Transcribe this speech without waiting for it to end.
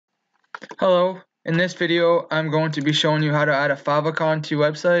Hello, in this video I'm going to be showing you how to add a favicon to your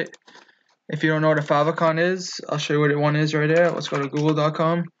website. If you don't know what a favicon is, I'll show you what one is right there. Let's go to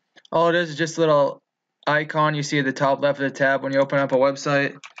google.com. All it is just a little icon you see at the top left of the tab when you open up a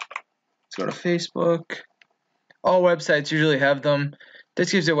website. Let's go to Facebook. All websites usually have them.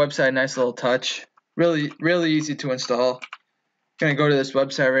 This gives your website a nice little touch. Really easy to install. You're going to go to this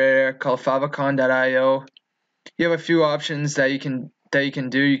website right here called favicon.io. You have a few options that you can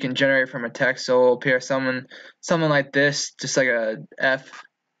do. You can generate from a text, so it'll appear something like this, just like a F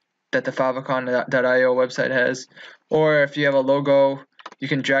that the favicon.io website has. Or if you have a logo, you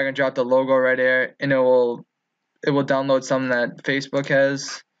can drag and drop the logo right there, and it will download something that Facebook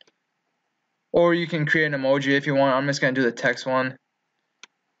has. Or you can create an emoji if you want. I'm just gonna do the text one.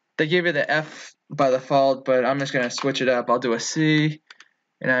 They give you the F by default, but I'm just gonna switch it up. I'll do a C,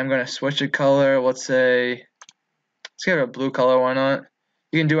 and I'm gonna switch the color. Let's say, let's give it a blue color, why not?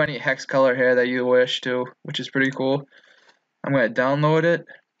 You can do any hex color here that you wish to, which is pretty cool. I'm going to download it.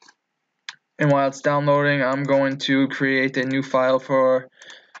 And while it's downloading, I'm going to create a new file for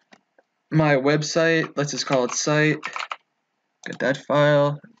my website. Let's just call it site. Get that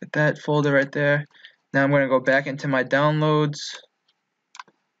file, get that folder right there. Now I'm going to go back into my downloads.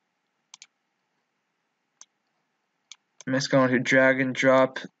 I'm just going to drag and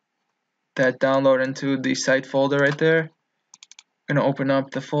drop that download into the site folder right there. I'm going to open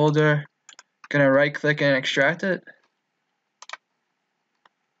up the folder. Going to right click and extract it.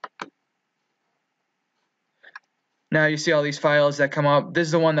 Now you see all these files that come up. This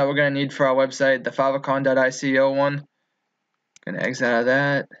is the one that we're going to need for our website, the favicon.ico one. Going to exit out of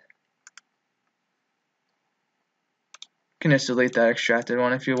that. You can just delete that extracted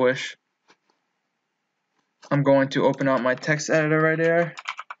one if you wish. I'm going to open up my text editor right here.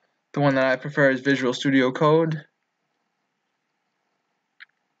 The one that I prefer is Visual Studio Code.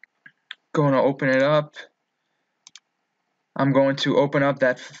 Going to open it up. I'm going to open up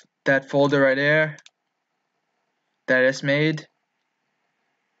that folder right there that I just made.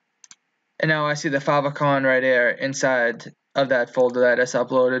 And now I see the favicon right there inside of that folder that I just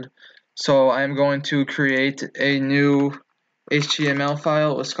uploaded. So I'm going to create a new HTML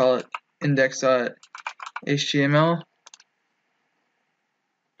file. Let's call it index.html.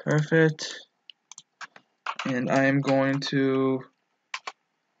 Perfect. And I am going to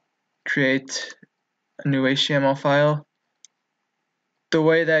create a new HTML file.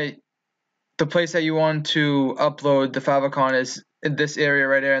 The place that you want to upload the favicon is in this area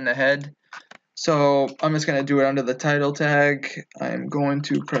right there in the head. So I'm just going to do it under the title tag. I'm going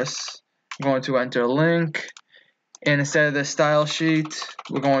to enter a link, and instead of the style sheet,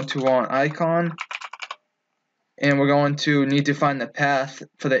 we're going to want icon, and we're going to need to find the path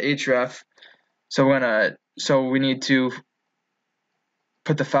for the href. So we need to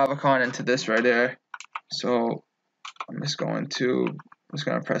put the favicon into this right there. So I'm just going to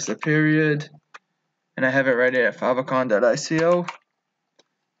press the period, and I have it right here at favicon.ico.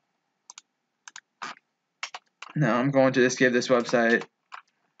 Now I'm going to just give this website a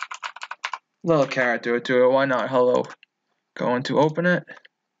little character to it. Why not hello? Going to open it.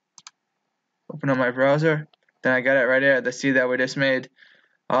 Open up my browser. Then I got it right here. The C that we just made.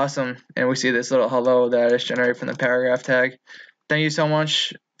 Awesome. And we see this little hello that is generated from the paragraph tag. Thank you so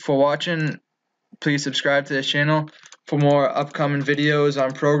much for watching. Please subscribe to this channel for more upcoming videos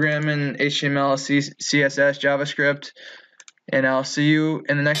on programming, HTML, CSS, JavaScript, and I'll see you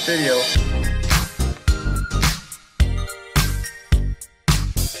in the next video.